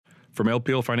From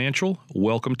LPL Financial,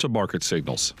 welcome to Market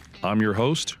Signals. I'm your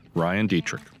host, Ryan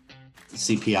Dietrich. The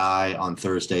CPI on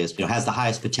Thursday has the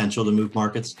highest potential to move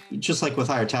markets. Just like with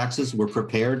higher taxes, we're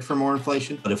prepared for more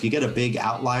inflation. But if you get a big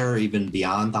outlier, even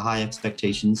beyond the high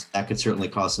expectations, that could certainly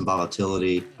cause some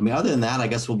volatility. I mean, other than that, I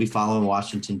guess we'll be following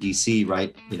Washington, D.C.,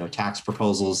 right? Tax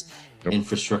proposals,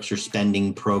 infrastructure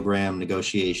spending program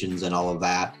negotiations and all of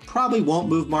that. Probably won't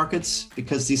move markets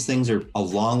because these things are a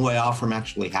long way off from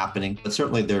actually happening. But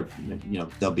certainly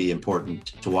they'll be important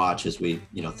to watch as we,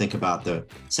 think about the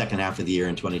second half of the year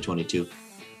in 2022.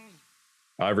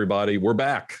 Hi, everybody. We're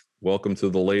back. Welcome to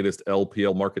the latest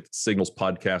LPL Market Signals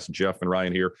podcast. Jeff and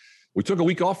Ryan here. We took a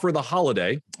week off for the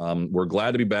holiday. We're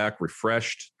glad to be back,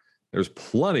 refreshed. There's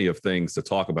plenty of things to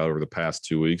talk about over the past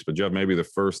 2 weeks, but Jeff, maybe the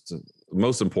first,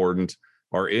 most important,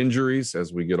 are injuries.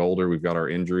 As we get older, we've got our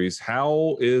injuries.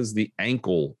 How is the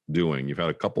ankle doing? You've had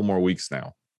a couple more weeks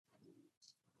now.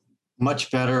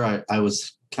 Much better. I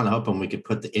was kind of hoping we could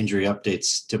put the injury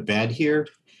updates to bed here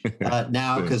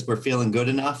now because we're feeling good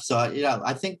enough. So,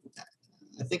 I think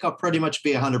I'll pretty much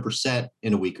be 100%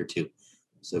 in a week or two.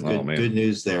 So good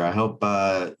news there. I hope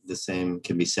the same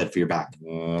can be said for your back.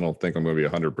 I don't think I'm going to be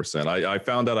 100%. I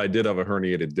found out I did have a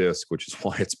herniated disc, which is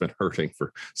why it's been hurting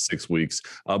for 6 weeks.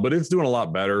 But it's doing a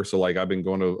lot better. So I've been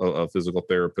going to a physical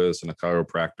therapist and a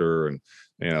chiropractor and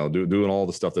doing all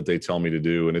the stuff that they tell me to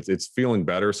do. And it's feeling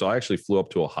better. So I actually flew up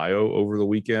to Ohio over the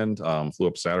weekend, flew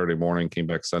up Saturday morning, came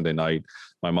back Sunday night.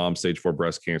 My mom's stage 4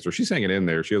 breast cancer. She's hanging in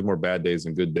there. She has more bad days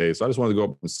than good days. So I just wanted to go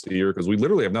up and see her because we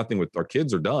literally have nothing with our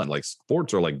kids are done. Like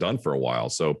sports are done for a while.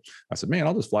 So I said, man,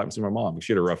 I'll just fly up and see my mom.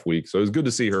 She had a rough week. So it was good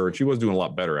to see her. And she was doing a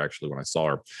lot better actually when I saw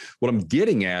her. What I'm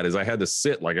getting at is I had to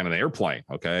sit in an airplane.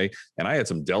 Okay. And I had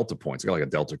some Delta points. I got a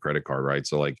Delta credit card, right?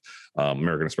 So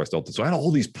American Express Delta. So I had all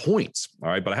these points. All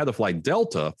right. But I had to fly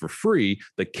Delta for free.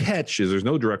 The catch is there's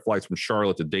no direct flights from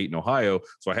Charlotte to Dayton, Ohio.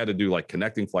 So I had to do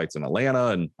connecting flights in Atlanta.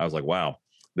 And I was like, wow.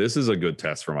 This is a good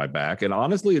test for my back. And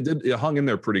honestly, it hung in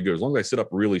there pretty good. As long as I sit up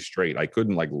really straight, I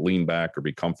couldn't lean back or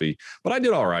be comfy, but I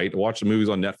did all right. Watched the movies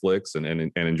on Netflix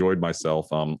and enjoyed myself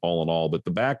all in all. But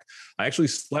the back, I actually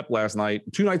slept last night,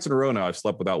 2 nights in a row now. I've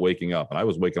slept without waking up and I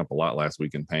was waking up a lot last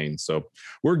week in pain. So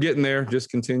we're getting there. Just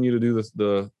continue to do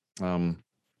the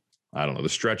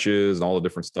stretches and all the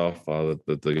different stuff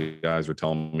that the guys are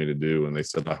telling me to do. And they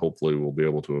said, I hopefully will be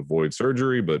able to avoid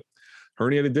surgery, but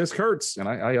herniated disc hurts. And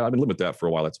I've been living with that for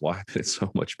a while. That's why I've been in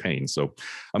so much pain. So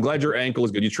I'm glad your ankle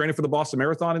is good. You training for the Boston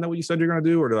Marathon? Isn't that what you said you're going to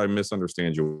do? Or did I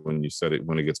misunderstand you when you said it,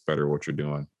 when it gets better, what you're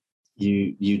doing?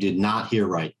 You did not hear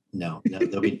right. No,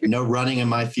 there'll be no running in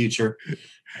my future.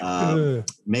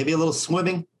 Maybe a little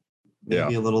swimming,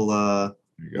 maybe a little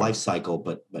life cycle,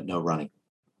 but no running.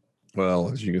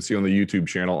 Well, as you can see on the YouTube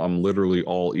channel, I'm literally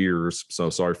all ears. So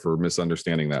sorry for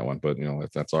misunderstanding that one, but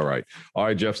that's all right. All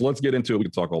right, Jeff. So let's get into it. We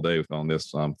can talk all day on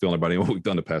this. I'm feeling about what we've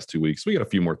done the past 2 weeks. We got a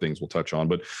few more things we'll touch on,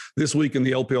 but this week in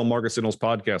the LPL Market Signals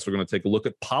podcast, we're going to take a look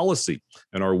at policy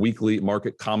and our weekly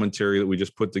market commentary that we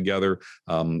just put together.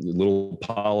 Little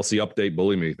policy update.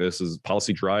 Believe me,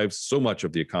 policy drives so much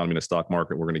of the economy and the stock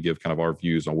market. We're going to give kind of our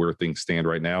views on where things stand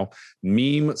right now.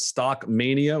 Meme stock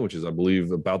mania, which is, I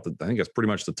believe, I think that's pretty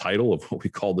much the title of what we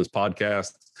call this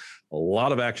podcast. A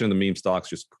lot of action in the meme stocks,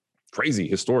 just crazy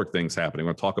historic things happening.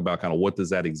 We're going to talk about kind of what does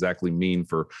that exactly mean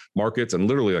for markets. And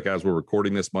literally, as we're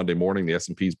recording this Monday morning, the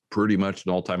S&P is pretty much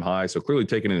an all-time high. So clearly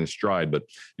taking it in stride, but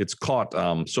it's caught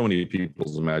so many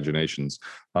people's imaginations.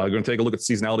 We're going to take a look at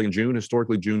seasonality in June.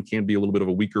 Historically, June can be a little bit of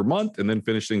a weaker month, and then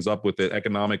finish things up with the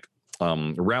economic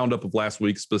roundup of last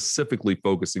week, specifically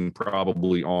focusing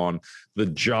probably on the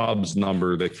jobs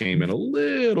number that came in a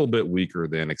little bit weaker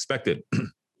than expected.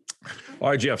 All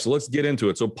right, Jeff, so let's get into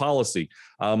it. So policy,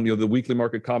 the weekly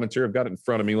market commentary, I've got it in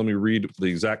front of me. Let me read the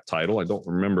exact title. I don't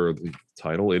remember the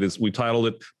title. We titled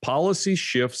it, Policy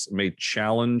Shifts May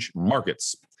Challenge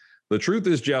Markets. The truth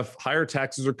is, Jeff, higher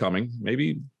taxes are coming,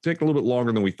 maybe take a little bit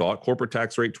longer than we thought. Corporate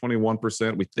tax rate,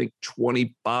 21%. We think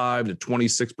 25 to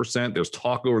 26%. There's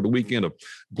talk over the weekend of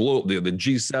the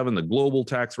G7, the global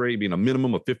tax rate being a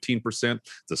minimum of 15%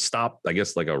 to stop, I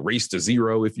guess, a race to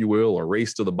zero, if you will, or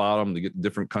race to the bottom to get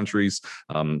different countries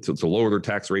to lower their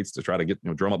tax rates to try to get,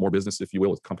 drum up more business, if you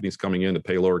will, with companies coming in to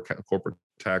pay lower corporate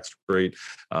tax rate.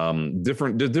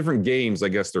 Different games, I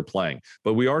guess, they're playing.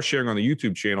 But we are sharing on the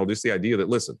YouTube channel just the idea that,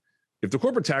 listen, if the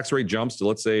corporate tax rate jumps to,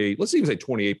 let's even say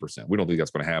 28%, we don't think that's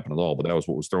going to happen at all, but that was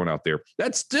what was thrown out there.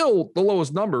 That's still the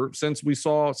lowest number since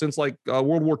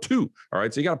World War II. All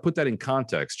right. So you got to put that in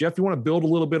context. Jeff, you want to build a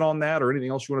little bit on that or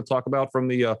anything else you want to talk about from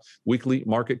the weekly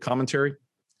market commentary?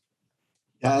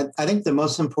 I think the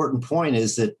most important point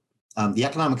is that the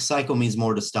economic cycle means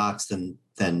more to stocks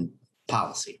than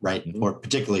policy, right? Mm-hmm. Or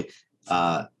particularly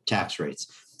tax rates.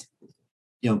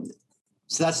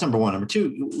 So that's number one. Number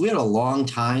two, we had a long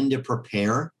time to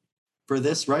prepare for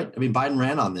this, right? I mean, Biden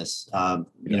ran on this.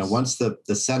 Yes. Once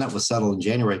the Senate was settled in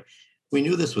January, we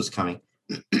knew this was coming.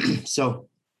 So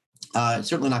it's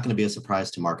certainly not going to be a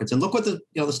surprise to markets. And look what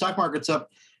the stock market's up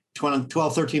 12,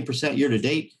 13% year to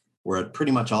date. We're at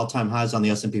pretty much all-time highs on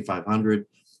the S&P 500.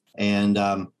 And,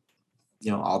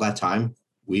 all that time,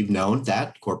 we've known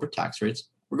that corporate tax rates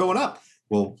were going up.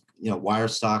 Well, why are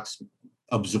stocks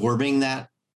absorbing that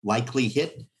likely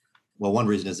hit? Well, one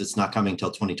reason is it's not coming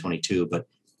until 2022. But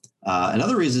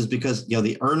another reason is because,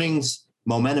 the earnings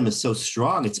momentum is so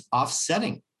strong, it's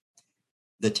offsetting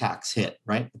the tax hit,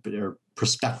 right? Or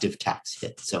prospective tax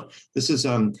hit. So this is,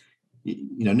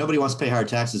 nobody wants to pay higher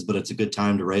taxes, but it's a good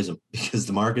time to raise them because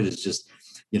the market is just,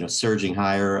 surging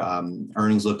higher.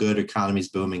 Earnings look good. Economy's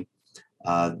booming.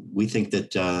 We think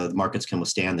that the markets can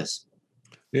withstand this.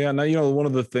 Yeah. Now, one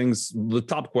of the things, the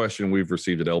top question we've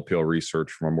received at LPL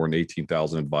Research from our more than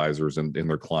 18,000 advisors and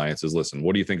their clients is, listen,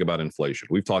 what do you think about inflation?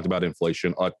 We've talked about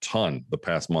inflation a ton the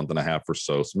past month and a half or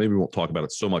so. So maybe we won't talk about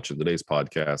it so much in today's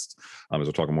podcast as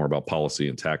we're talking more about policy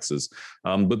and taxes.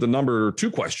 But the number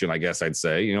two question, I guess I'd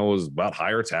say, was about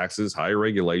higher taxes, higher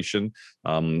regulation.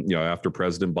 After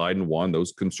President Biden won,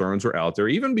 those concerns are out there.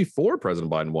 Even before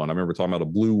President Biden won, I remember talking about a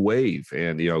blue wave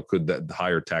and, could that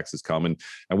higher taxes come? And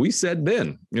we said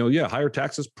then, higher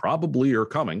taxes probably are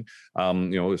coming,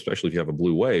 especially if you have a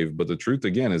blue wave. But the truth,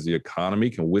 again, is the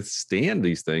economy can withstand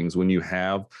these things when you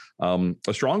have a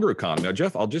stronger economy. Now,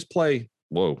 Jeff, I'll just play.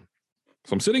 Whoa.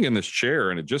 So I'm sitting in this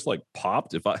chair and it just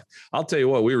popped. I'll tell you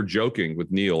what, we were joking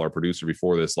with Neil, our producer,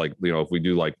 before this, if we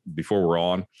do before we're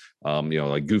on,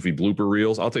 goofy blooper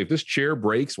reels, I'll tell you, if this chair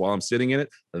breaks while I'm sitting in it,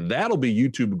 that'll be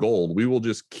YouTube gold. We will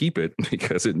just keep it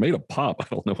because it made a pop. I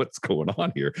don't know what's going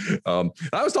on here.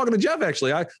 I was talking to Jeff,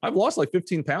 actually. I've lost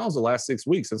 15 pounds the last 6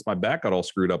 weeks since my back got all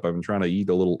screwed up. I've been trying to eat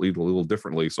a little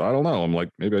differently. So I don't know. I'm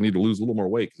maybe I need to lose a little more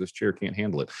weight because this chair can't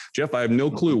handle it. Jeff, I have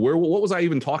no clue. What was I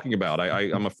even talking about?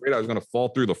 I'm afraid I was going to fall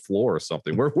through the floor or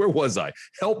something. Where was I?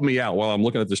 Help me out while I'm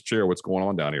looking at this chair. What's going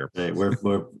on down here? Right.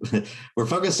 We're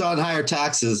focused on higher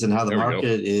taxes and how the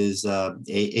market is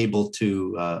able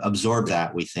to absorb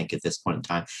that, we think, at this point in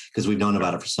time, because we've known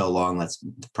about it for so long. That's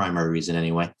the primary reason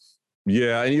anyway.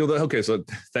 Yeah. And okay. So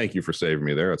thank you for saving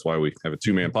me there. That's why we have a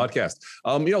 2-man podcast.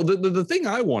 The thing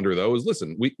I wonder though, is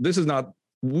listen, we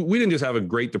didn't just have a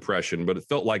Great Depression, but it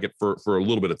felt like it for a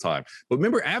little bit of time. But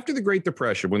remember, after the Great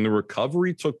Depression, when the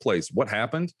recovery took place, what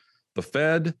happened? The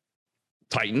Fed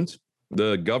tightened,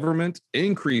 the government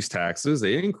increased taxes,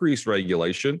 they increased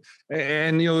regulation,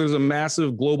 and there's a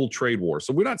massive global trade war.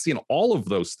 So we're not seeing all of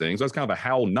those things. That's kind of a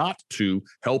how not to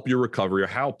help your recovery or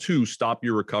how to stop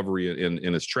your recovery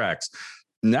in its tracks.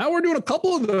 Now we're doing a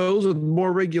couple of those with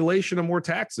more regulation and more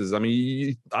taxes. I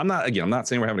mean, I'm not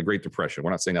saying we're having a Great Depression.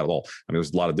 We're not saying that at all. I mean,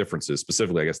 there's a lot of differences.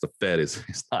 Specifically, I guess the Fed is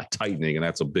not tightening, and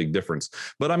that's a big difference.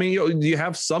 But I mean, do you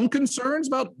have some concerns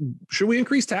about should we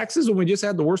increase taxes when we just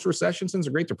had the worst recession since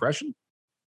the Great Depression?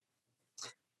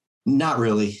 Not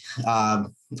really. I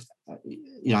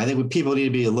think people need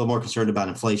to be a little more concerned about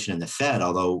inflation and the Fed,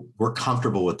 although we're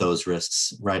comfortable with those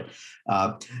risks, right?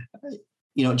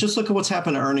 Just look at what's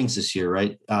happened to earnings this year,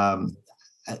 right?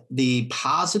 The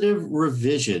positive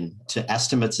revision to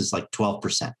estimates is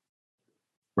 12%,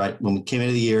 right? When we came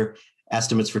into the year,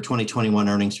 estimates for 2021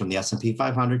 earnings from the S&P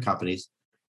 500 companies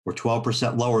were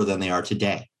 12% lower than they are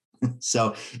today.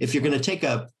 So if you're going to take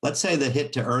let's say the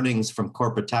hit to earnings from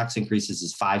corporate tax increases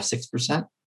is 5-6%,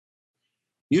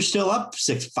 you're still up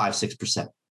 5-6%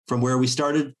 from where we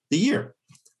started the year,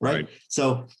 right?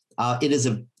 So it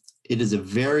is a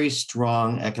very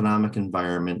strong economic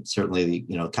environment. Certainly,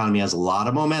 the economy has a lot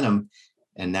of momentum,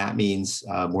 and that means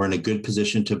we're in a good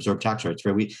position to absorb tax rates.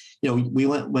 Right? We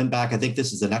went back. I think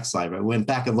this is the next slide. Right? We went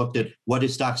back and looked at what do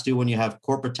stocks do when you have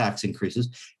corporate tax increases,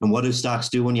 and what do stocks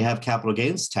do when you have capital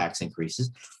gains tax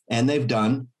increases, and they've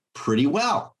done pretty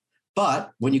well.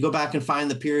 But when you go back and find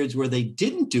the periods where they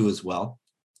didn't do as well,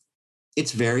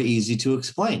 it's very easy to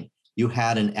explain. You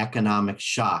had an economic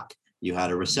shock. You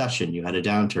had a recession, you had a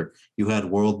downturn, you had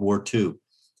World War II,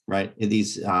 right?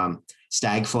 These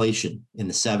stagflation in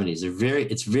the 70s.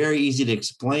 It's very easy to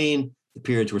explain the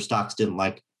periods where stocks didn't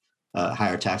like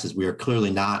higher taxes. We are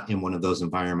clearly not in one of those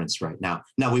environments right now.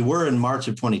 Now, we were in March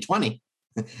of 2020.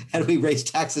 Had we raised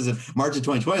taxes in March of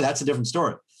 2020, that's a different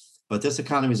story. But this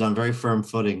economy is on very firm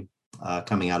footing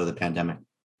coming out of the pandemic.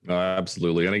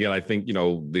 Absolutely. And again, I think,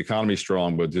 the economy's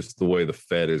strong, but just the way the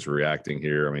Fed is reacting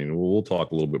here. I mean, we'll talk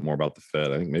a little bit more about the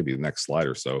Fed, I think maybe the next slide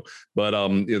or so. But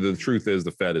the truth is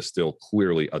the Fed is still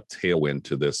clearly a tailwind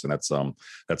to this. And that's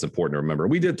important to remember.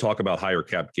 We did talk about higher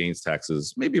cap gains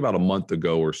taxes maybe about a month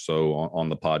ago or so on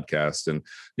the podcast. And,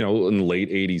 in late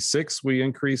 86, we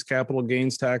increased capital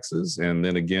gains taxes. And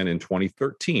then again in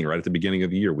 2013, right at the beginning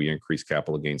of the year, we increased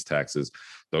capital gains taxes.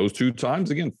 Those two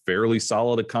times, again, fairly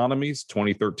solid economies.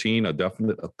 2013, a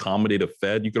definite accommodative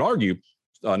Fed. You could argue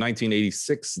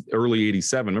 1986, early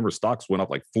 87. Remember, stocks went up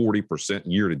like 40%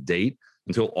 year to date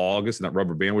until August, and that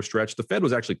rubber band was stretched. The Fed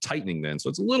was actually tightening then, so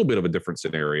it's a little bit of a different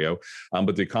scenario,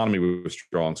 but the economy was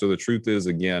strong. So the truth is,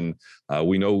 again,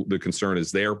 we know the concern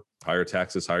is there. Higher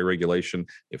taxes, higher regulation.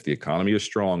 If the economy is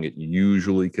strong, it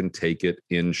usually can take it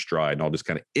in stride. And I'll just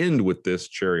kind of end with this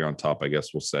cherry on top, I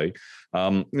guess we'll say.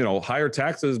 Higher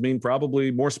taxes mean probably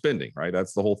more spending, right?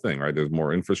 That's the whole thing, right? There's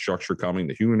more infrastructure coming.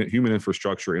 The human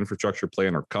infrastructure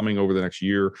plan are coming over the next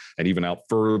year and even out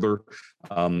further.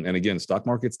 And again, stock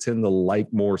markets tend to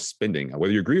like more spending.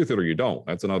 Whether you agree with it or you don't,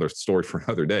 that's another story for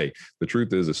another day. The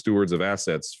truth is, as stewards of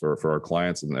assets for our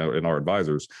clients and our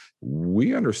advisors,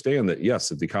 we understand that,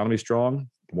 yes, if the economy is strong,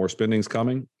 more spending is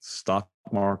coming. Stock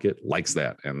market likes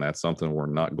that. And that's something we're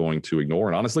not going to ignore.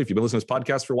 And honestly, if you've been listening to this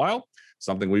podcast for a while,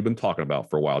 something we've been talking about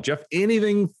for a while. Jeff,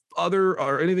 anything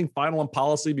final on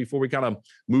policy before we kind of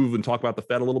move and talk about the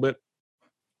Fed a little bit?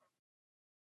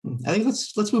 I think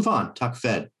let's move on. Talk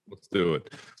Fed. Let's do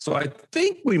it. So I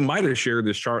think we might have shared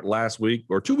this chart last week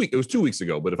or 2 weeks. It was 2 weeks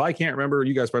ago, but if I can't remember,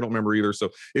 you guys probably don't remember either. So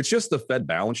it's just the Fed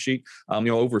balance sheet.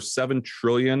 Over $7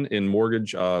 trillion in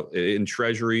mortgage, in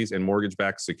treasuries and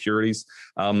mortgage-backed securities.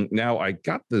 Now I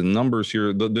got the numbers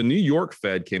here. The New York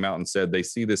Fed came out and said they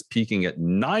see this peaking at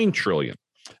 $9 trillion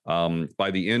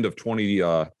by the end of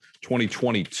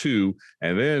 2022,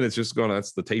 and then it's just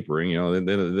that's the tapering,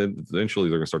 then eventually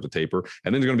they're going to start to taper,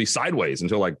 and then they're going to be sideways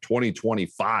until like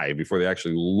 2025 before they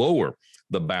actually lower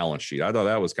the balance sheet. I thought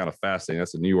that was kind of fascinating.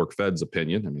 That's the New York Fed's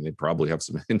opinion. I mean, they probably have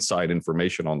some inside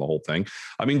information on the whole thing.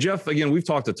 I mean, Jeff, again, we've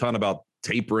talked a ton about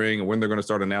tapering and when they're going to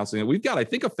start announcing it. We've got, I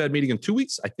think, a Fed meeting in 2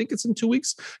 weeks. I think it's in 2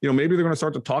 weeks. Maybe they're going to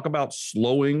start to talk about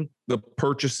slowing the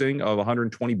purchasing of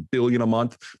 120 billion a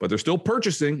month, but they're still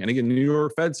purchasing. And again, New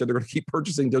York Fed said they're going to keep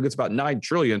purchasing until it gets about 9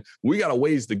 trillion. We got a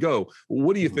ways to go.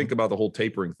 What do you think about the whole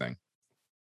tapering thing?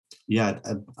 Yeah,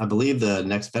 I believe the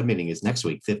next Fed meeting is next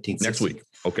week, 15th. 16th. Next week.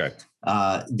 Okay.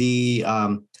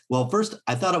 Well, first,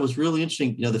 I thought it was really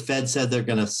interesting. The Fed said they're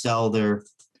going to sell their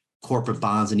corporate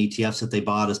bonds and ETFs that they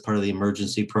bought as part of the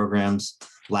emergency programs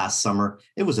last summer.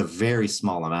 It was a very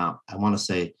small amount. I want to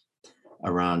say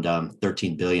around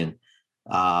 13 billion.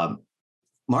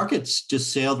 Markets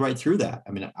just sailed right through that.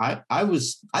 I mean, I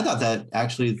thought that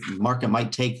actually the market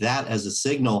might take that as a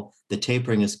signal that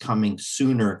tapering is coming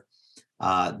sooner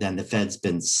than the Fed's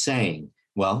been saying.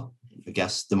 Well, I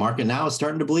guess the market now is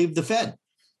starting to believe the Fed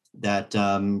that,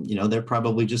 they're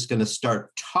probably just going to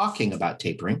start talking about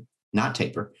tapering, not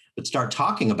taper, but start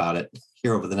talking about it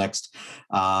here over the next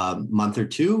month or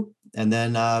two. And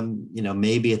then,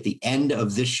 maybe at the end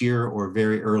of this year or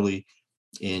very early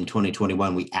in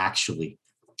 2021, we actually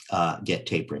get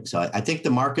tapering. So I think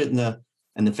the market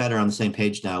and the Fed are on the same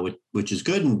page now, which is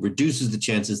good and reduces the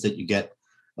chances that you get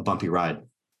a bumpy ride.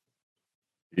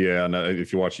 Yeah, and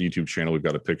if you watch the YouTube channel, we've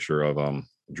got a picture of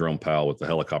Jerome Powell with the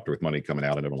helicopter with money coming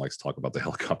out, and everyone likes to talk about the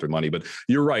helicopter money. But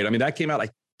you're right. I mean, that came out, I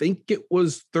think it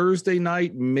was Thursday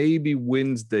night, maybe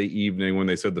Wednesday evening, when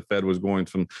they said the Fed was going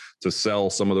to sell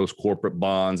some of those corporate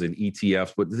bonds and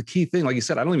ETFs. But the key thing, like you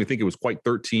said, I don't even think it was quite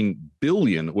 13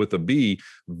 billion with a B.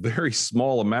 Very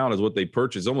small amount is what they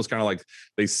purchased. Almost kind of like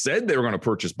they said they were going to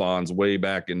purchase bonds way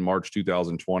back in March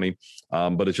 2020.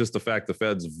 But it's just the fact the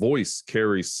Fed's voice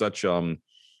carries such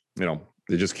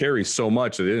it just carries so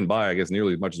much that they didn't buy, I guess,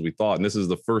 nearly as much as we thought. And this is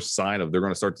the first sign of they're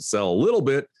going to start to sell a little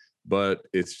bit, but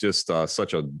it's just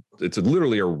it's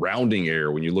literally a rounding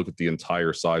error when you look at the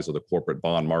entire size of the corporate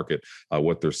bond market,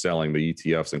 what they're selling, the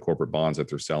ETFs and corporate bonds that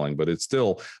they're selling. But it's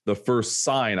still the first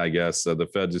sign, I guess, the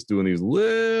Fed just doing these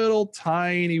little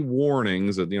tiny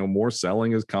warnings that, more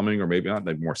selling is coming, or maybe not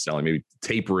more selling, maybe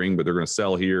tapering, but they're going to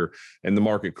sell here. And the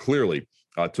market clearly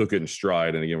took it in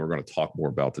stride. And again, we're going to talk more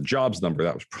about the jobs number.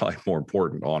 That was probably more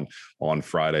important on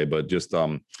Friday, but just,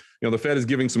 the Fed is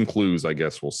giving some clues, I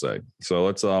guess we'll say. So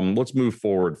let's move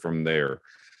forward from there.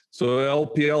 So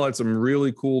LPL had some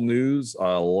really cool news.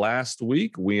 Last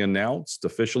week, we announced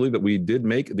officially that we did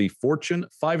make the Fortune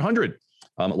 500.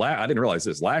 I didn't realize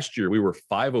this. Last year we were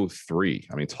 503.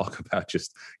 I mean, talk about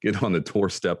just getting on the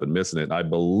doorstep and missing it. And I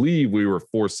believe we were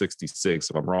 466.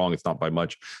 If I'm wrong, it's not by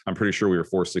much. I'm pretty sure we were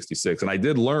 466. And I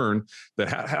did learn that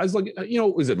how's like,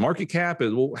 is it market cap?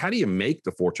 Well, how do you make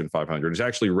the Fortune 500? It's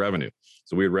actually revenue.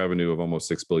 So we had revenue of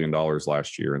almost $6 billion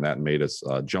last year, and that made us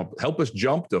help us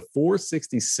jump to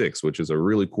 466, which is a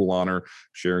really cool honor.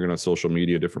 Sharing it on social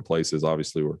media, different places.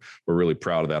 Obviously, we're really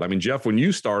proud of that. I mean, Jeff, when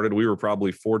you started, we were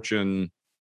probably Fortune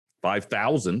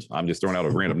 5,000. I'm just throwing out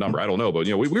a random number. I don't know, but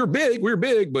we were big,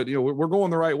 but we're going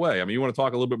the right way. I mean, you want to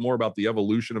talk a little bit more about the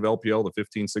evolution of LPL, the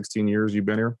 15, 16 years you've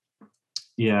been here?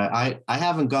 Yeah, I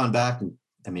haven't gone back.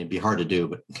 I mean, it'd be hard to do,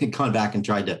 but gone back and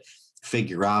tried to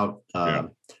figure out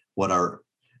what our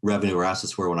revenue or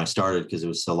assets were when I started, because it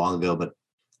was so long ago. But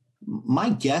my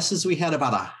guess is we had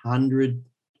about 100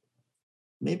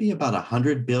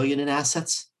 billion in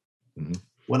assets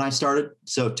when I started.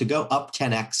 So to go up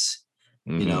 10x,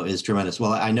 is tremendous.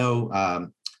 Well, I know,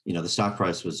 the stock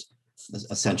price was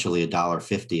essentially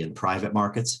 $1.50 in private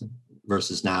markets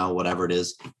versus now, whatever it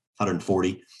is,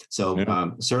 140.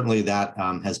 So certainly that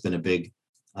has been a big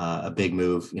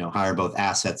move, higher both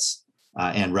assets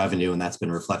and revenue. And that's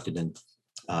been reflected in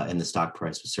the stock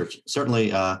price.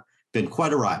 Certainly been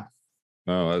quite a ride.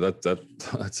 Oh,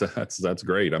 that's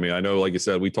great. I mean, I know, like you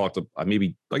said, we talked I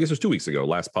guess it was 2 weeks ago,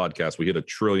 last podcast, we hit $1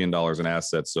 trillion in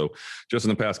assets. So just in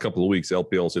the past couple of weeks,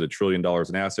 LPL's hit $1 trillion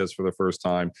in assets for the first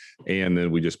time. And then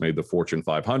we just made the Fortune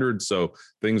 500. So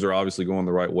things are obviously going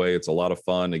the right way. It's a lot of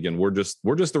fun. Again, we're just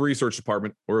the research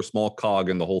department. We're a small cog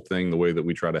in the whole thing, the way that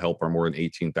we try to help our more than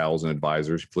 18,000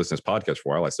 advisors. If you listen to this podcast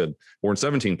for a while, I said more than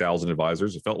 17,000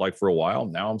 advisors. It felt like for a while.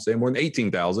 Now I'm saying more than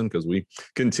 18,000 because we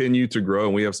continue to grow,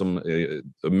 and we have some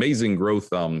amazing growth.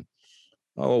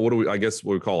 What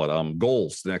we call it?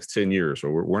 Goals the next 10 years. So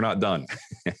we're not done.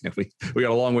 we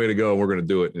got a long way to go, and we're going to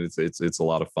do it. And it's a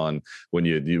lot of fun when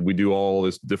we do all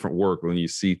this different work. When you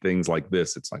see things like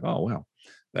this, it's like, oh, wow,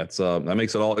 that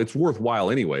makes it all, it's worthwhile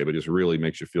anyway, but just really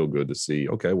makes you feel good to see,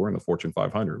 okay, we're in the Fortune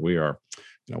 500. We are,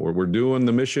 we're doing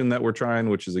the mission that we're trying,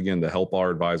 which is, again, to help our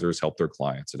advisors help their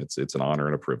clients. And it's an honor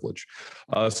and a privilege.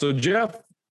 So Jeff,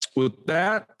 with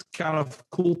that kind of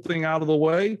cool thing out of the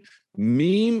way,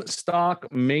 meme stock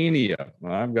mania.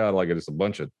 I've got just a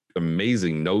bunch of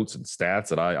amazing notes and stats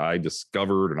that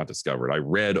I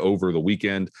read over the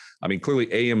weekend. I mean, clearly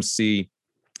AMC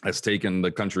has taken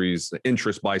the country's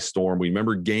interest by storm. We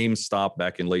remember GameStop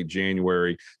back in late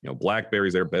January,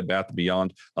 BlackBerry's there, Bed Bath &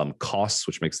 Beyond, Costs,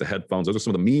 which makes the headphones. Those are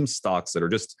some of the meme stocks that are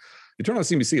just, you turn on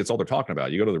CNBC, it's all they're talking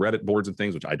about. You go to the Reddit boards and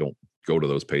things, which I don't go to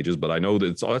those pages, but I know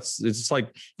that it's just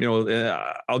like,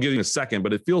 I'll give you a second,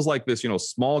 but it feels like this,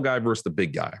 small guy versus the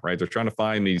big guy, right? They're trying to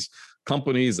find these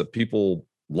companies that people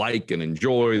like and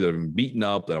enjoy, that have been beaten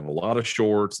up, that have a lot of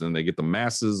shorts, and they get the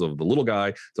masses of the little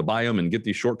guy to buy them and get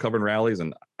these short covered rallies.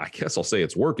 And I guess I'll say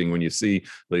it's working when you see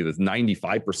this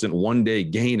 95% one-day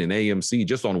gain in AMC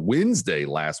just on Wednesday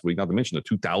last week, not to mention the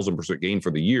 2,000% gain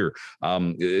for the year.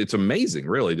 It's amazing,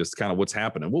 really, just kind of what's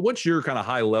happening. Well, what's your kind of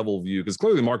high-level view? Because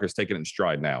clearly the market's taking it in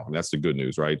stride now, and that's the good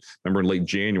news, right? Remember in late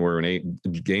January when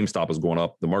GameStop was going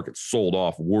up, the market sold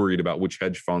off, worried about which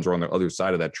hedge funds are on the other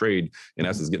side of that trade, and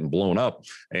essence getting blown up.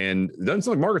 And it doesn't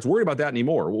seem like market's worried about that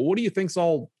anymore. Well, what do you think's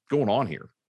all going on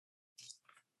here?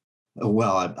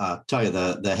 Well, I'll tell you,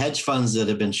 the hedge funds that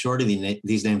have been shorting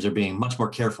these names are being much more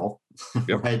careful,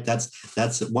 yep. Right?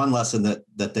 That's one lesson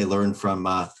that they learned from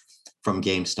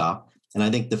GameStop. And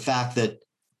I think the fact that,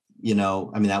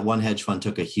 that one hedge fund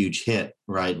took a huge hit,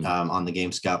 right, on the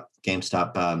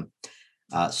GameStop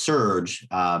surge.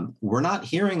 We're not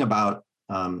hearing about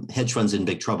hedge funds in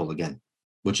big trouble again,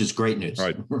 which is great news,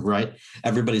 right?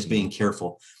 Everybody's being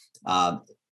careful.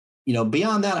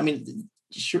 Beyond that, I mean,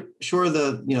 sure,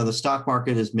 the stock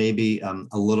market is maybe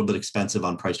a little bit expensive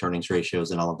on price to earnings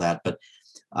ratios and all of that, but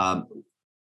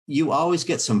you always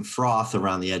get some froth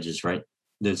around the edges, right?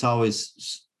 There's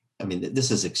always,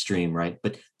 this is extreme, right?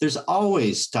 But there's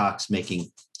always stocks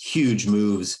making huge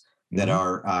moves that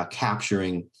are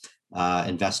capturing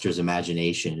investors'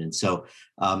 imagination. And so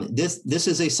this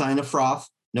is a sign of froth.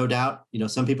 No doubt,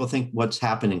 some people think what's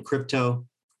happened in crypto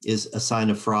is a sign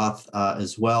of froth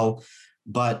as well.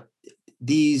 But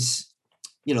these,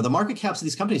 the market caps of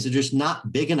these companies are just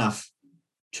not big enough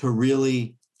to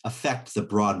really affect the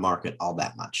broad market all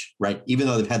that much, right? Even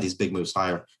though they've had these big moves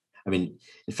higher. I mean,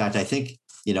 in fact, I think,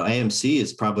 AMC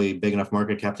is probably big enough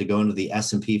market cap to go into the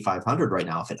S&P 500 right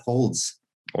now if it holds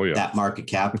that market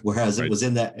cap, whereas it was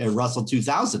in the Russell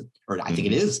 2000, or I think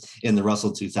it is in the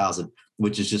Russell 2000,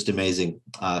 which is just amazing.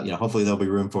 Hopefully there'll be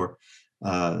room for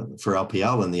for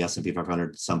LPL in the S&P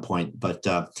 500 at some point. But,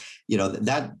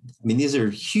 these are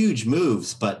huge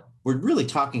moves, but we're really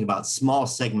talking about small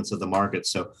segments of the market.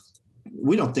 So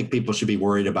we don't think people should be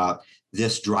worried about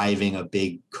this driving a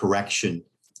big correction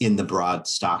in the broad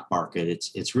stock market.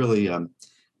 It's really kind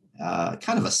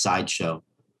of a sideshow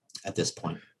at this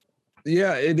point.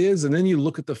 Yeah, it is. And then you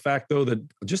look at the fact, though, that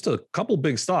just a couple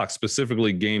big stocks,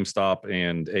 specifically GameStop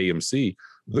and AMC,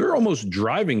 they're almost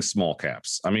driving small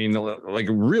caps. I mean, like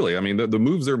really, the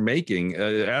moves they're making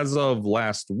as of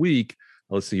last week,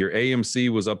 let's see here, AMC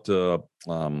was up to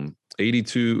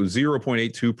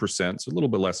 0.82%, so a little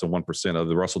bit less than 1% of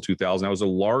the Russell 2000. That was the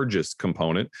largest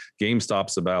component.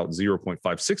 GameStop's about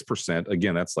 0.56%.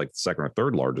 Again, that's like the second or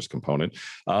third largest component.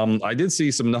 I did see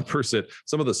some numbers that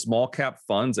some of the small cap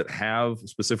funds that have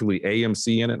specifically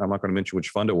AMC in it, I'm not going to mention which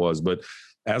fund it was, but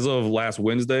as of last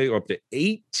Wednesday, up to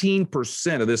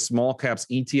 18% of this small caps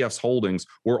ETFs holdings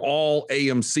were all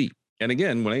AMC. And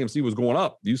again, when AMC was going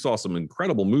up, you saw some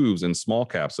incredible moves in small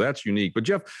caps. So that's unique. But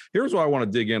Jeff, here's where I want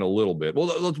to dig in a little bit. Well,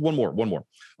 let's one more.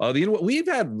 We've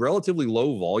had relatively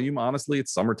low volume, honestly.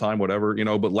 It's summertime, whatever,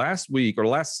 but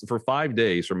for 5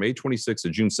 days, from May 26th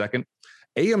to June 2nd,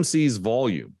 AMC's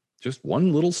volume, just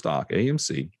one little stock,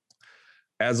 AMC,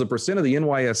 as a percent of the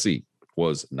NYSE,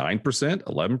 was 9%,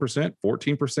 11%,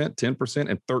 14%, 10%,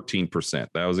 and 13%.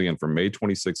 That was, again, from May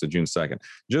 26th to June 2nd.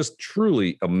 Just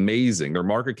truly amazing. Their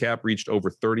market cap reached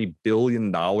over $30 billion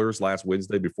last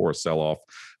Wednesday before a sell-off.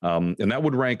 And that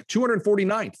would rank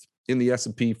 249th in the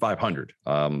S&P 500.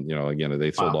 Again,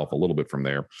 they sold off a little bit from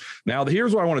there. Now,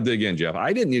 here's where I want to dig in, Jeff.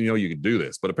 I didn't even know you could do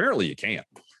this, but apparently you can.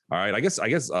 All right. I guess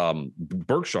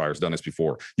Berkshire's done this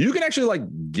before. You can actually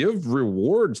give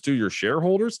rewards to your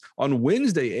shareholders. On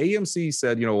Wednesday, AMC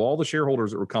said, all the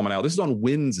shareholders that were coming out, this is on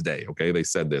Wednesday. Okay. They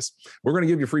said this, we're going to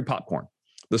give you free popcorn.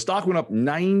 The stock went up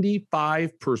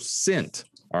 95%.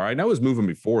 All right. Now it was moving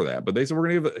before that, but they said, we're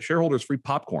going to give shareholders free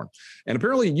popcorn. And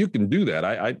apparently you can do that.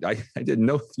 I didn't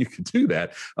know you could do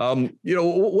that.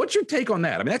 What's your take on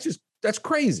that? I mean, that's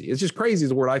crazy. It's just crazy is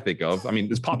the word I think of. I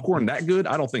mean, is popcorn that good?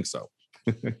 I don't think so.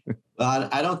 Well,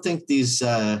 I don't think these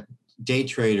day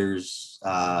traders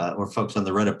or folks on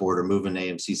the Reddit board are moving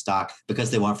AMC stock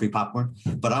because they want free popcorn.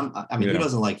 But who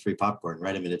doesn't like free popcorn,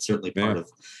 right? I mean, it's certainly part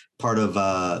of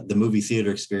the movie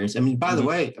theater experience. I mean, by the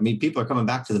way, people are coming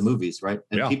back to the movies, right?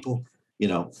 And people,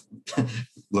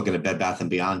 looking at Bed Bath &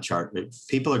 Beyond chart,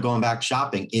 people are going back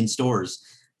shopping in stores.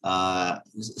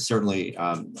 Certainly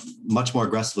much more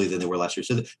aggressively than they were last year.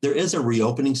 So there is a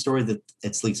reopening story that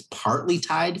it's at least partly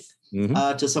tied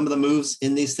to some of the moves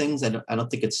in these things. I don't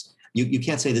think it's, you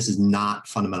can't say this is not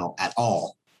fundamental at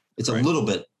all. It's a little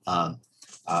bit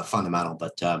fundamental,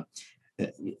 but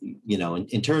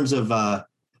in terms of,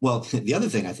 the other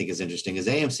thing I think is interesting is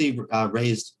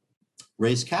AMC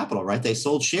raised capital, right? They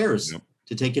sold shares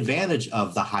to take advantage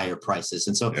of the higher prices.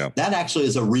 And so that actually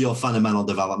is a real fundamental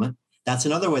development. That's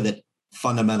another way that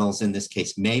fundamentals in this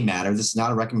case may matter. This is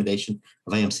not a recommendation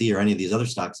of AMC or any of these other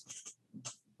stocks,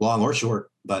 long or short.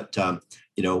 But,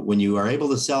 when you are able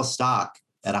to sell stock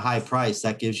at a high price,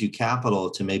 that gives you capital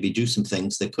to maybe do some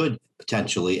things that could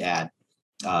potentially add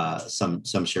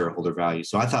some shareholder value.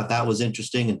 So I thought that was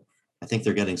interesting. And I think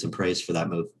they're getting some praise for that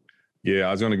move. Yeah,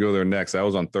 I was going to go there next. That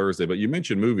was on Thursday, but you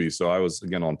mentioned movies. So I was,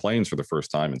 again, on planes for the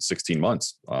first time in 16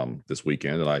 months this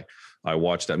weekend. And I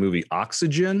watched that movie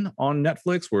Oxygen on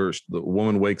Netflix, where the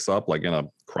woman wakes up like in a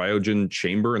cryogen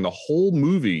chamber, and the whole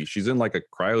movie she's in like a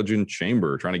cryogen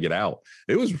chamber trying to get out.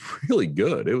 It was really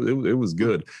good. It was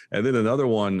good. And then another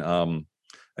one,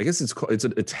 I guess it's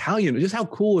an Italian. Just how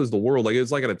cool is the world? Like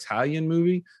it's like an Italian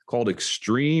movie called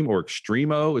Extreme or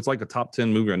Extremo. It's like a top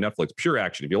 10 movie on Netflix. Pure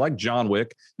action. If you like John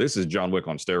Wick, this is John Wick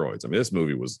on steroids. I mean, this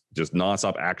movie was just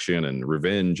nonstop action and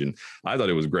revenge, and I thought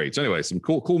it was great. So anyway, some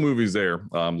cool movies there.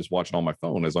 Just watching on my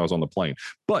phone as I was on the plane.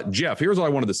 But Jeff, here's what I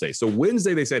wanted to say. So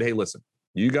Wednesday they said, hey, listen,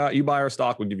 you buy our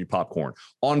stock, we'll give you popcorn.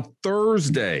 On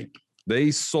Thursday,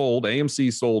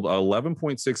 AMC sold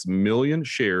 11.6 million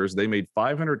shares. They made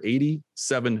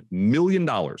 $587 million.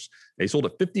 They sold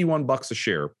at $51 a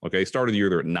share. Okay. Started the year,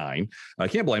 they're at $9. I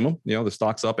can't blame them. The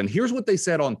stock's up. And here's what they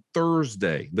said on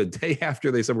Thursday, the day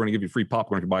after they said, we're going to give you free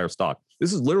popcorn if you buy our stock.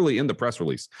 This is literally in the press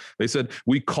release. They said,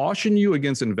 we caution you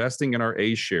against investing in our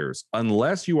A shares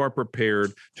unless you are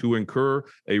prepared to incur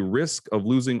a risk of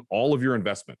losing all of your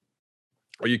investment.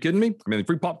 Are you kidding me? I mean,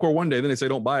 free popcorn one day, then they say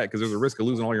don't buy it because there's a risk of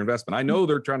losing all your investment. I know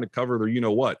they're trying to cover their you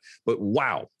know what, but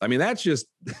wow. I mean, that's just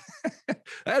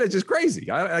that is just crazy.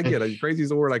 I get it. Crazy is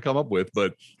the word I come up with,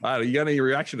 but you got any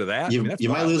reaction to that? You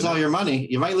might lose all your money.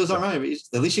 You might lose all your money.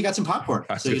 But at least you got some popcorn,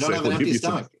 so you don't have an empty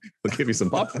stomach. We'll give you some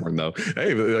popcorn though.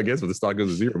 Hey, I guess if the stock goes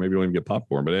to zero, maybe we'll even get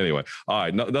popcorn. But anyway, all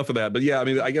right, enough of that. But yeah, I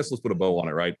mean, I guess let's put a bow on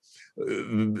it, right?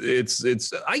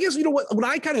 It's I guess you know what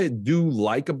I kind of do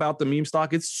like about the meme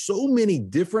stock. It's so many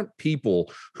different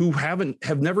people who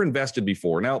have never invested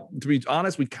before. Now, to be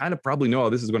honest, we kind of probably know how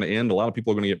this is going to end. A lot of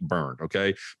people are going to get burned.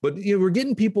 Okay, but we're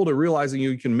getting people to realizing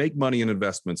you can make money in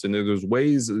investments, and there's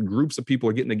ways. Groups of people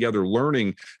are getting together,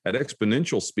 learning at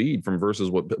exponential speed from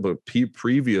versus what the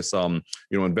previous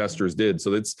investors did.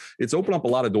 So it's opened up a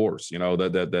lot of doors,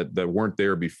 that weren't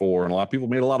there before, and a lot of people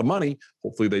made a lot of money.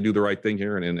 Hopefully, they do the right thing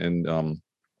here and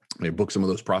they book some of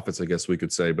those profits, I guess we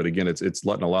could say. But again, it's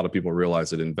letting a lot of people realize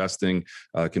that investing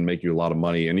can make you a lot of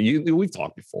money. And we've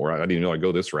talked before. I didn't even know I'd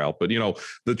go this route. But,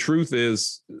 the truth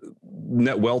is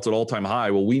net wealth at all-time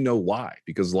high. Well, we know why,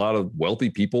 because a lot of wealthy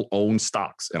people own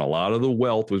stocks. And a lot of the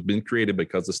wealth has been created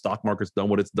because the stock market's done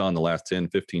what it's done the last 10,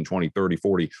 15, 20, 30,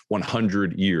 40,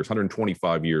 100 years,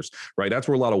 125 years, right? That's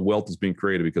where a lot of wealth is being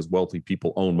created because wealthy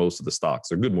people own most of the stocks.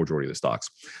 They're a good majority of the stocks.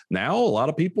 Now, a lot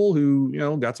of people who,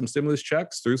 got some stimulus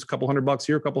checks through a couple $100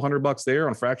 here, a couple $100 there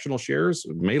on fractional shares,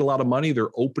 made a lot of money. They're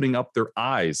opening up their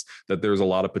eyes that there's a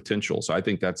lot of potential. So I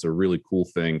think that's a really cool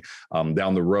thing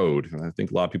down the road. And I think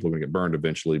a lot of people are going to get burned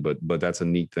eventually, but that's a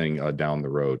neat thing down the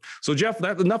road. So Jeff,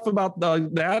 that's enough about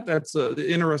that. That's an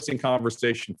interesting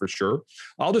conversation for sure.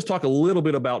 I'll just talk a little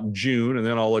bit about June, and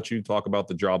then I'll let you talk about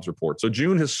the jobs report. So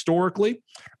June historically,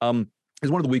 is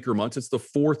one of the weaker months. It's the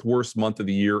fourth worst month of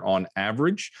the year on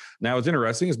average. Now, it's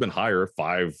interesting. It's been higher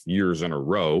 5 years in a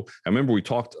row. I remember we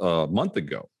talked a month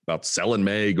ago about sell in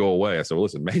May, go away. I said, well,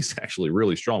 listen, May's actually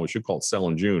really strong. We should call it sell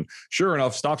in June. Sure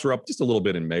enough, stocks were up just a little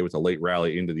bit in May with a late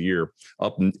rally into the year.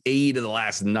 Up 8 of the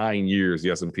last 9 years, the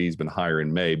S&P has been higher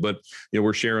in May. But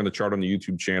we're sharing the chart on the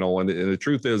YouTube channel. And the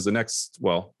truth is not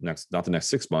the next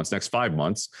 6 months, next 5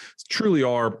 months, truly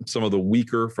are some of the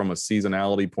weaker from a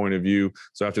seasonality point of view.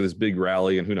 So after this big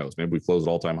rally, and who knows, maybe we close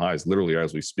at all-time highs literally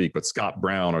as we speak. But Scott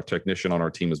Brown, our technician on our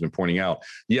team, has been pointing out,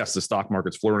 yes, the stock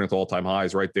market's flirting with all-time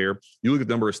highs right there. You look at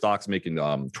the number of stocks making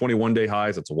 21-day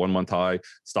highs. That's a 1 month high.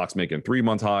 Stocks making 3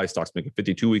 month highs. Stocks making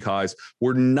 52-week highs.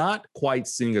 We're not quite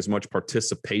seeing as much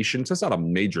participation. So that's not a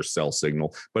major sell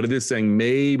signal, but it is saying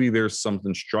maybe there's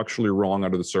something structurally wrong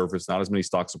under the surface. Not as many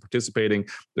stocks are participating.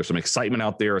 There's some excitement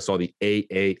out there. I saw the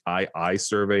AAII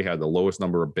survey had the lowest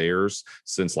number of bears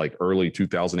since like early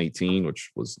 2018, which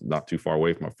was not too far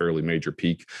away from a fairly major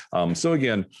peak. So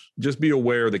again, just be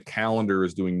aware the calendar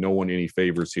is doing no one any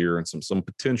favors here, and some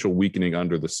potential weakening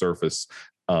under the surface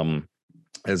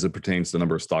as it pertains to the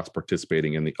number of stocks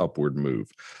participating in the upward move.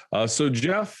 So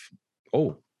Jeff,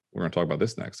 we're going to talk about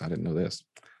this next. I didn't know this.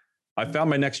 I found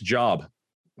my next job.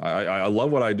 I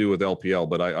love what I do with LPL,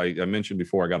 but I mentioned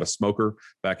before I got a smoker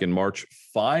back in March.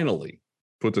 Finally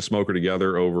put the smoker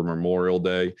together over Memorial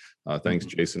Day. Thanks,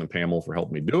 Jason and Pamela, for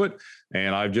helping me do it.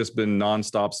 And I've just been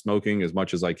nonstop smoking as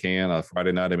much as I can.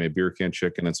 Friday night, I made beer can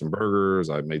chicken and some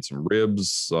burgers. I made some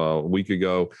ribs a week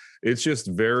ago. It's just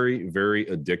very, very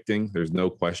addicting. There's no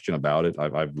question about it.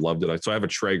 I've loved it. So I have a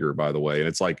Traeger, by the way, and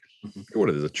it's like, what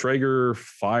is it? A Traeger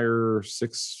Fire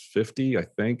 650, I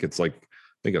think. It's like,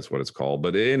 I think that's what it's called.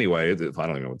 But anyway, I don't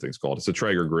even know what thing's called. It's a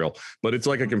Traeger grill, but it's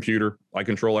like a computer. I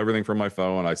control everything from my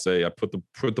phone. I put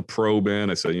the probe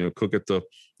in. I say, cook it to,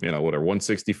 whatever,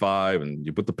 165, and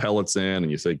you put the pellets in,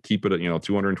 and you say, keep it at,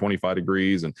 225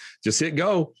 degrees, and just hit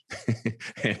go.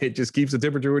 And it just keeps the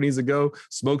temperature where it needs to go,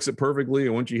 smokes it perfectly.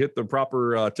 And once you hit the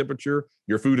proper temperature,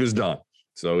 your food is done.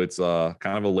 So it's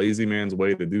kind of a lazy man's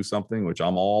way to do something, which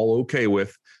I'm all okay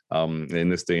with in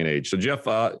this day and age. So Jeff,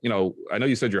 I know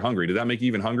you said you're hungry. Did that make you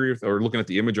even hungrier? Or looking at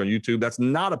the image on YouTube, that's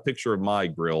not a picture of my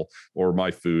grill or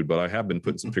my food, but I have been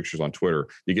putting some pictures on Twitter.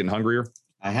 You getting hungrier?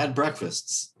 I had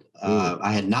breakfasts.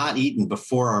 I had not eaten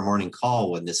before our morning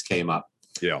call when this came up.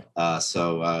 Yeah.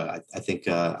 So I think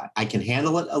I can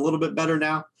handle it a little bit better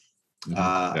now.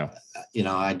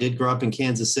 I did grow up in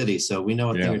Kansas City, so we know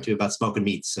a thing or two about smoking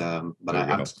meats. But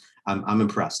I'm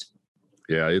impressed.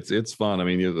 Yeah, it's fun. I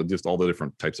mean, just all the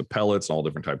different types of pellets, all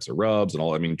different types of rubs, and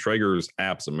all. I mean, Traeger's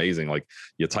app's amazing. Like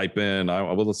you type in,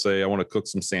 let's say I want to cook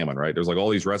some salmon, right? There's like all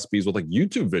these recipes with like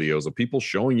YouTube videos of people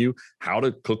showing you how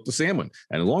to cook the salmon,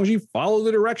 and as long as you follow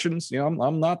the directions,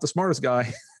 I'm not the smartest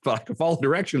guy. I can follow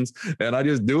directions and I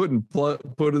just do it and put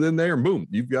it in there and boom,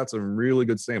 you've got some really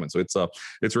good salmon. So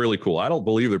it's really cool. I don't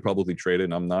believe they're publicly traded.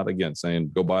 And I'm not, again,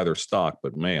 saying go buy their stock,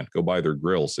 but man, go buy their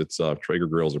grills. Traeger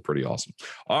grills are pretty awesome.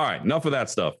 All right, enough of that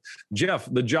stuff. Jeff,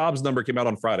 the jobs number came out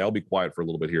on Friday. I'll be quiet for a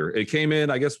little bit here. It came in,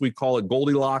 I guess we call it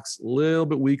Goldilocks, a little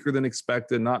bit weaker than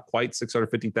expected, not quite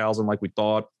 650,000 like we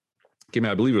thought. Came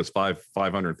out, I believe it was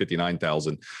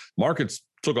 559,000. Markets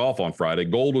took off on Friday.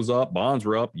 Gold was up, bonds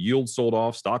were up, yields sold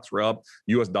off, stocks were up,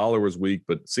 US dollar was weak,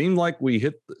 but seemed like we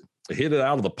hit it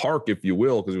out of the park, if you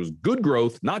will, because it was good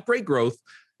growth, not great growth.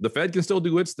 The Fed can still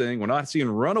do its thing. We're not seeing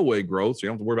runaway growth, so you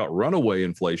don't have to worry about runaway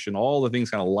inflation. All the things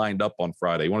kind of lined up on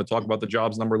Friday. You want to talk about the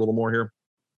jobs number a little more here?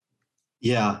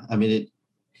 Yeah, I mean,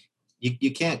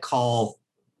 you can't call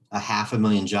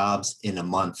 500,000 jobs in a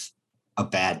month a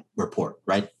bad report,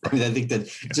 right? I mean, I think that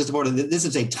it's just important. This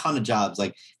is a ton of jobs.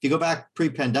 Like if you go back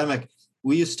pre-pandemic,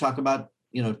 we used to talk about,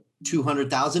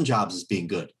 200,000 jobs as being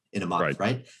good in a month,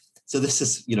 right? So this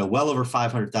is, well over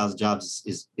 500,000 jobs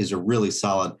is a really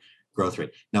solid growth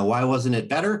rate. Now, why wasn't it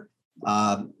better?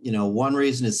 One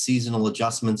reason is seasonal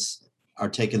adjustments are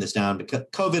taking this down because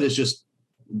COVID is just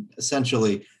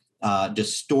essentially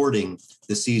distorting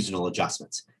the seasonal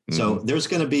adjustments. Mm-hmm. So there's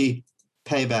going to be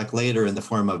payback later in the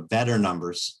form of better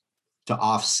numbers to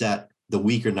offset the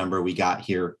weaker number we got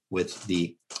here with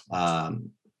the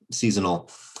seasonal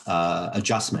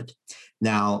adjustment.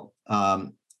 Now,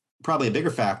 probably a bigger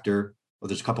factor, well,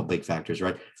 there's a couple big factors,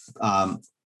 right?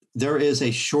 There is a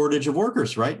shortage of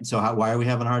workers, right? So why are we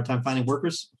having a hard time finding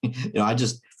workers? I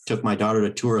just took my daughter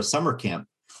to tour a summer camp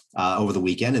over the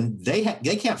weekend, and they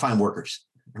can't find workers,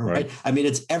 right? I mean,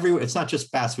 it's everywhere. It's not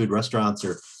just fast food restaurants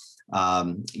or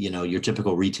your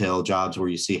typical retail jobs where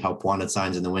you see help wanted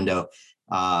signs in the window.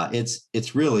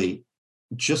 It's really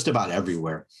just about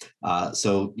everywhere.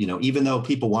 So even though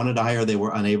people wanted to hire, they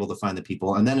were unable to find the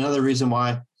people. And then another reason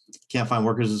why can't find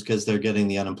workers is because they're getting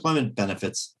the unemployment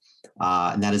benefits,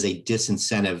 and that is a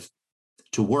disincentive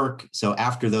to work. So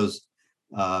after those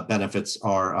benefits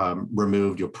are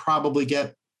removed, you'll probably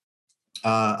get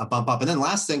a bump up. And then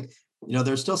last thing,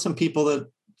 there's still some people that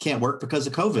can't work because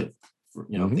of COVID.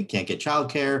 Mm-hmm. They can't get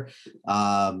childcare.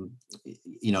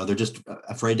 They're just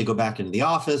afraid to go back into the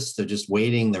office. They're just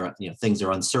waiting. Things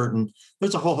are uncertain.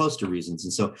 There's a whole host of reasons.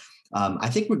 And so I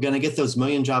think we're going to get those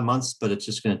million job months, but it's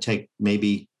just going to take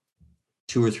maybe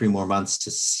 2 or 3 more months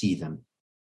to see them.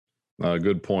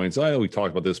 Good points. I know we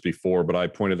talked about this before, but I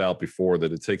pointed out before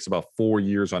that it takes about 4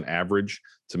 years on average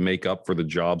to make up for the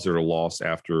jobs that are lost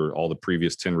after all the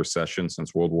previous 10 recessions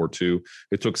since World War II.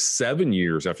 It took 7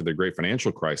 years after the great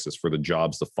financial crisis for the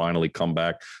jobs to finally come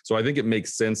back. So I think it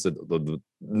makes sense that the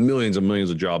millions and millions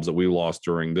of jobs that we lost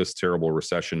during this terrible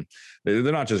recession, they're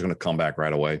not just going to come back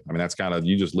right away. I mean, that's kind of,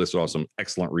 you just listed off some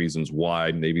excellent reasons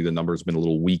why maybe the number's been a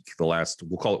little weak the last,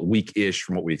 we'll call it weak-ish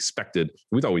from what we expected.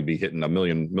 We thought we'd be hitting a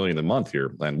million a month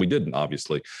here, and we didn't,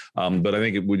 obviously. But I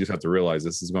think we just have to realize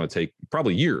this is going to take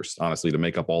probably years, honestly, to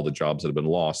make up all the jobs that have been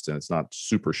lost, and it's not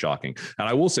super shocking. And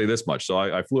I will say this much. So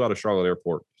I flew out of Charlotte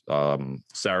Airport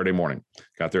Saturday morning,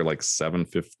 got there like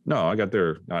 7:50. No, I got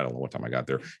there. I don't know what time I got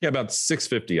there. Yeah, about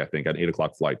 6:50, I think, at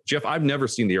 8:00 flight. Jeff, I've never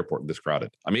seen the airport this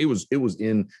crowded. I mean, it was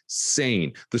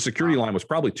insane. The security line was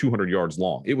probably 200 yards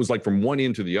long. It was like from one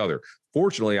end to the other.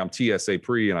 Fortunately, I'm TSA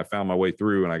pre, and I found my way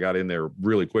through, and I got in there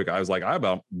really quick. I was like, I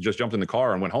about just jumped in the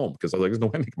car and went home because I was like, there's no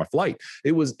way I'm making my flight.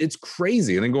 It's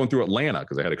crazy. And then going through Atlanta,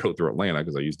 because I had to go through Atlanta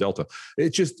because I used Delta.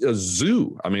 It's just a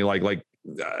zoo. I mean, like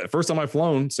first time I've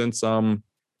flown since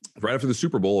right after the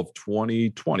Super Bowl of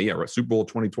 2020, Super Bowl of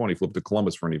 2020, flew up to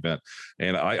Columbus for an event.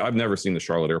 And I've never seen the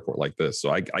Charlotte airport like this.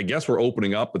 So I guess we're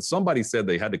opening up, but somebody said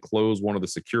they had to close one of the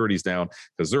securities down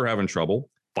because they're having trouble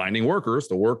finding workers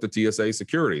to work the TSA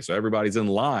security. So everybody's in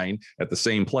line at the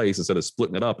same place instead of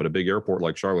splitting it up at a big airport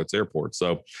like Charlotte's airport.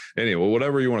 So anyway,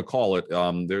 whatever you want to call it,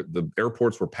 the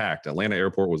airports were packed. Atlanta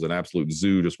airport was an absolute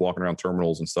zoo, just walking around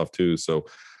terminals and stuff too. So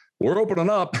we're opening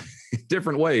up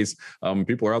different ways.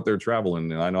 People are out there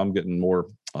traveling, and I know I'm getting more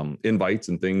invites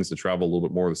and things to travel a little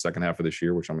bit more the second half of this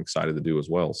year, which I'm excited to do as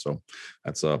well. So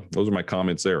that's those are my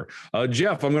comments there.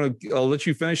 Jeff, I'm going to let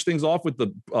you finish things off with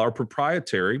our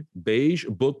proprietary Beige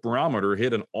Book Barometer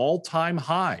hit an all-time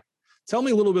high. Tell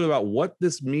me a little bit about what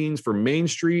this means for Main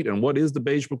Street and what is the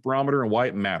Beige Book Barometer and why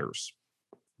it matters.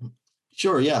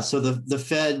 Sure. Yeah. So the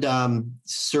Fed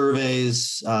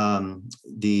surveys all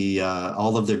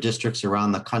of their districts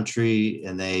around the country,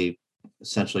 and they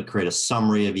essentially create a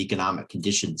summary of economic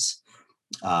conditions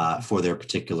for their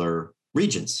particular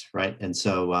regions, right? And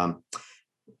so,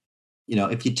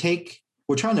 if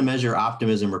we're trying to measure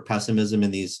optimism or pessimism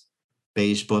in these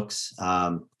beige books,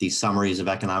 these summaries of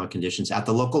economic conditions at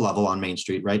the local level on Main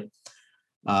Street, right?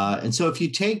 And so if you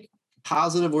take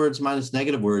positive words minus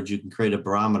negative words, you can create a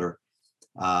barometer.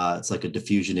 It's like a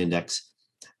diffusion index.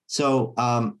 So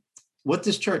what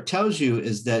this chart tells you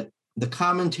is that the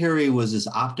commentary was as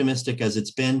optimistic as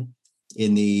it's been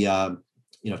in the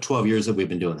 12 years that we've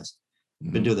been doing this.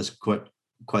 Mm-hmm. Been doing this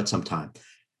quite some time.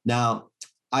 Now,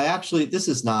 this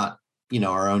is not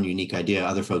our own unique idea.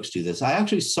 Other folks do this. I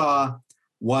actually saw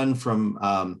one from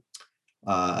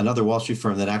another Wall Street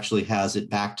firm that actually has it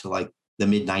back to like the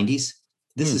mid 90s.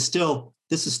 This is still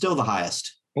the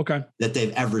highest that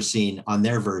they've ever seen on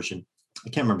their version. I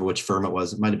can't remember which firm it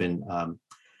was. It might have been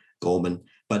Goldman,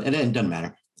 but it doesn't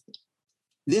matter.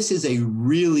 This is a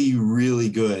really, really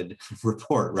good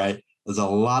report, right? There's a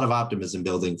lot of optimism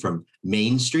building from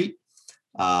Main Street.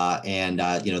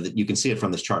 That you can see it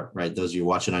from this chart, right? Those of you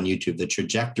watching on YouTube, the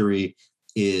trajectory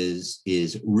is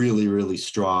really, really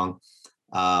strong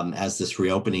as this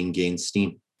reopening gains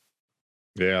steam.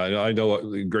 Yeah, I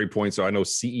know. Great point. So I know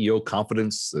CEO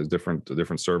confidence. There's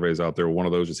different surveys out there. One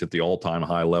of those just hit the all-time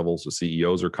high levels. So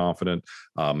CEOs are confident.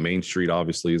 Main Street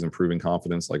obviously is improving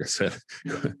confidence. Like I said,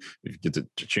 if you get the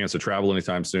chance to travel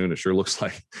anytime soon, it sure looks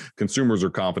like consumers are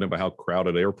confident by how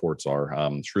crowded airports are.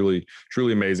 It's really,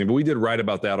 truly amazing. But we did write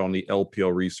about that on the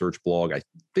LPL Research blog. I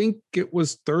think it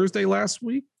was Thursday last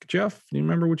week. Jeff, do you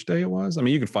remember which day it was? I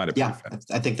mean, you can find it. Yeah,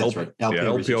 I think that's right.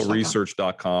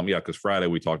 LPLresearch.com. Yeah, because Friday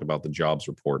we talked about the jobs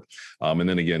report. And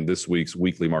then again, this week's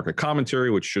weekly market commentary,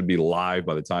 which should be live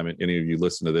by the time any of you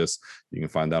listen to this. You can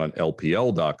find that on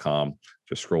LPL.com.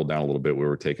 Just scroll down a little bit. We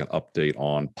were taking an update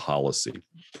on policy.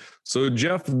 So,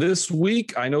 Jeff, this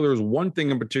week, I know there's one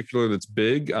thing in particular that's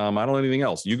big. I don't know anything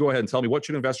else. You go ahead and tell me, what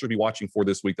should investors be watching for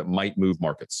this week that might move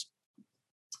markets?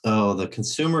 Oh, the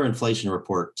consumer inflation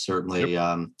report, certainly.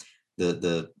 Yep.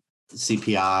 The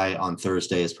CPI on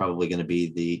Thursday is probably going to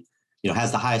be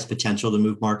has the highest potential to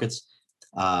move markets.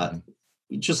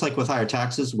 Just like with higher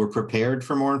taxes, we're prepared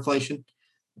for more inflation.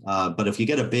 But if you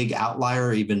get a big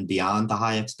outlier, even beyond the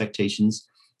high expectations,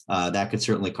 that could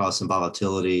certainly cause some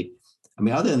volatility. I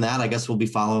mean, other than that, I guess we'll be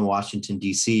following Washington,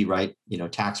 D.C., right?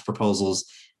 Tax proposals,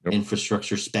 yep.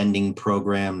 Infrastructure spending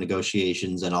program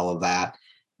negotiations and all of that.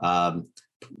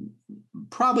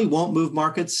 Probably won't move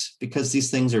markets because these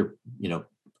things are,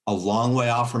 a long way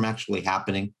off from actually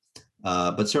happening.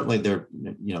 But certainly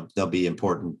they'll be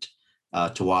important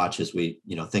to watch as we,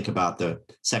 think about the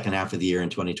second half of the year in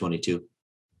 2022.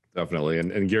 Definitely.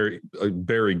 And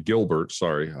Barry Gilbert,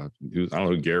 sorry, I don't know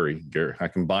who Gary, I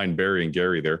combined Barry and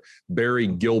Gary there. Barry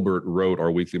Gilbert wrote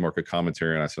our weekly market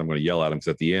commentary, and I said, I'm going to yell at him because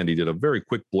at the end, he did a very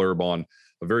quick blurb on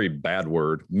a very bad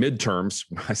word, midterms.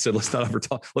 I said, let's not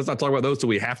talk about those till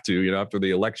we have to, after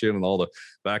the election and all the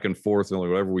back and forth and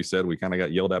whatever we said, we kind of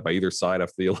got yelled at by either side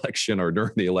after the election or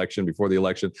during the election, before the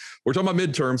election. We're talking about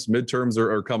midterms. Midterms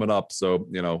are coming up. So,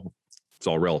 it's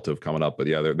all relative coming up, but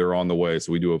yeah, they're on the way.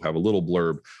 So we do have a little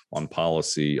blurb on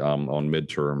policy on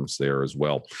midterms there as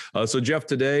well. So Jeff,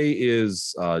 today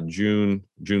is June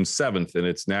 7th, and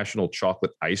it's National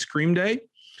Chocolate Ice Cream Day.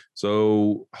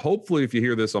 So hopefully if you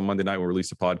hear this on Monday night when we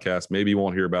release a podcast, maybe you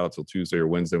won't hear about it till Tuesday or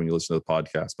Wednesday when you listen to the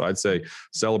podcast. But I'd say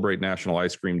celebrate National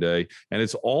Ice Cream Day. And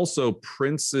it's also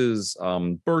Prince's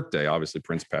birthday. Obviously,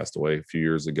 Prince passed away a few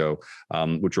years ago,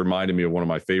 which reminded me of one of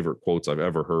my favorite quotes I've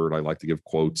ever heard. I like to give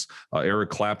quotes. Eric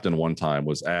Clapton one time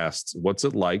was asked, "What's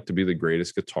it like to be the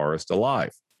greatest guitarist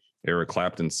alive?" Eric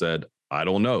Clapton said, "I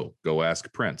don't know. Go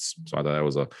ask Prince." So I thought that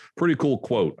was a pretty cool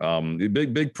quote.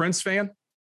 Big Prince fan?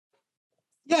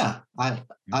 Yeah,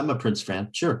 I'm a Prince fan.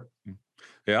 Sure.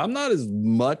 Yeah, I'm not as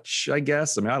much, I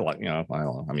guess. I mean, I like, I don't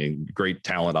know. I mean, great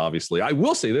talent, obviously. I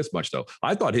will say this much, though.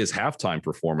 I thought his halftime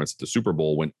performance at the Super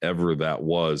Bowl, whenever that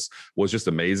was just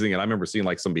amazing. And I remember seeing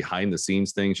like some behind the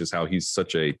scenes things, just how he's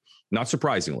such a, not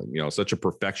surprisingly, such a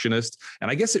perfectionist.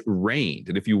 And I guess it rained.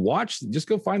 And if you watch, just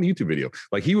go find the YouTube video.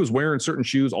 Like he was wearing certain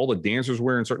shoes. All the dancers were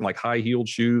wearing certain like high heeled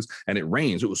shoes, and it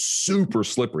rains. It was super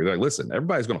slippery. They're like, listen,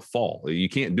 everybody's going to fall. You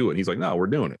can't do it. And he's like, no, we're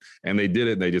doing it. And they did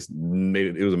it. And they just made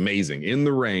it. It was amazing in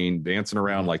the rain, dancing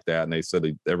around like that. And they said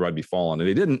everybody'd be falling, and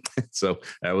they didn't. So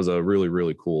that was a really,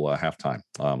 really cool halftime,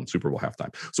 Super Bowl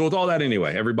halftime. So with all that,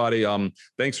 anyway, everybody,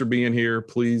 thanks for being here.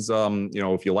 Please,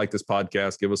 if you like this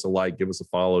podcast, give us a like, give us a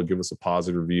follow, give us a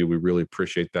positive review. We really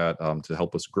appreciate that to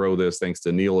help us grow this. Thanks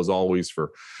to Neil, as always,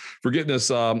 for getting us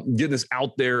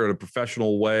out there in a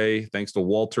professional way. Thanks to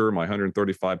Walter, my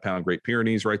 135-pound Great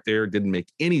Pyrenees right there. Didn't make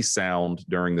any sound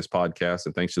during this podcast.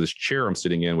 And thanks to this chair I'm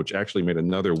sitting in, which actually made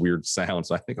another weird sound.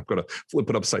 So I think I'm going to flip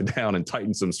it upside down and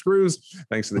tighten some screws.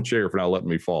 Thanks to the chair for not letting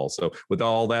me fall. So with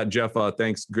all that, Jeff,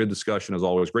 thanks. Good discussion as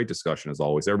always. Great discussion as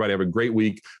always. Everybody have a great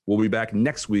week. We'll be back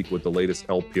next week with the latest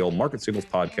LPL Market Signals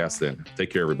podcast then.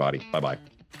 Take care, everybody. Bye-bye.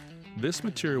 This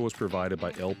material was provided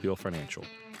by LPL Financial,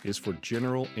 is for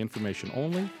general information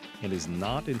only, and is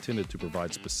not intended to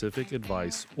provide specific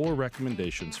advice or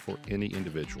recommendations for any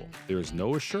individual. There is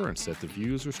no assurance that the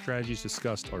views or strategies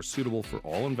discussed are suitable for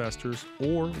all investors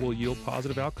or will yield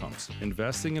positive outcomes.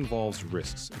 Investing involves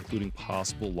risks, including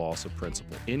possible loss of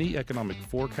principal. Any economic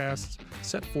forecasts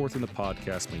set forth in the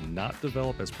podcast may not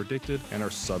develop as predicted and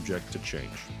are subject to change.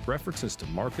 References to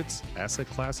markets, asset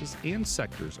classes, and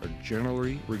sectors are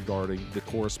generally regarding the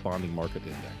corresponding market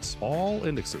index. All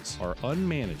indexes are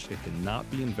unmanaged and cannot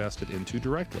be invested into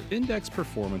directly. Index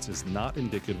performance is not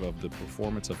indicative of the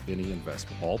performance of any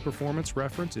investment. All performance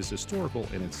reference is historical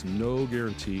and it's no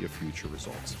guarantee of future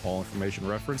results. All information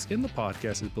referenced in the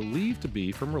podcast is believed to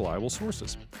be from reliable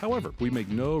sources. However, we make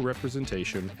no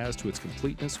representation as to its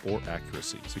completeness or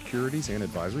accuracy. Securities and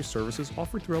advisory services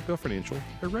offered through LPL Financial,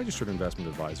 a registered investment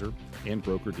advisor and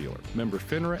broker-dealer. Member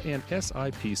FINRA and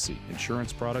SIPC.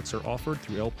 Insurance products are offered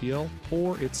through LPL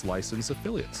or its licensed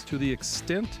affiliates. To the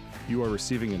extent you are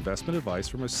receiving investment advice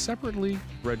from a separately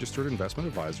registered investment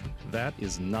advisor that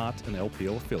is not an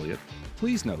LPL affiliate,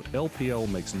 please note LPL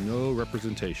makes no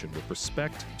representation with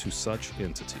respect to such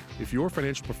entity. If your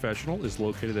financial professional is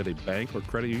located at a bank or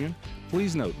credit union,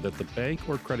 please note that the bank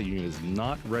or credit union is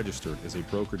not registered as a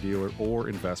broker-dealer or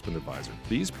investment advisor.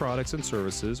 These products and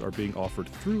services are being offered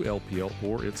through LPL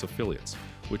or its affiliates,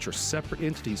 which are separate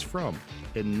entities from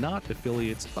and not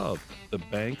affiliates of the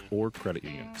bank or credit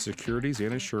union. Securities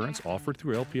and insurance offered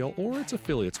through LPL or its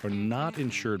affiliates are not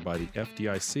insured by the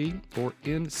FDIC or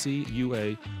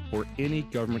NCUA or any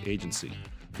government agency,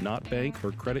 not bank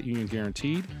or credit union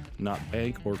guaranteed, not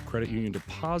bank or credit union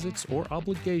deposits or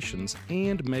obligations,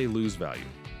 and may lose value.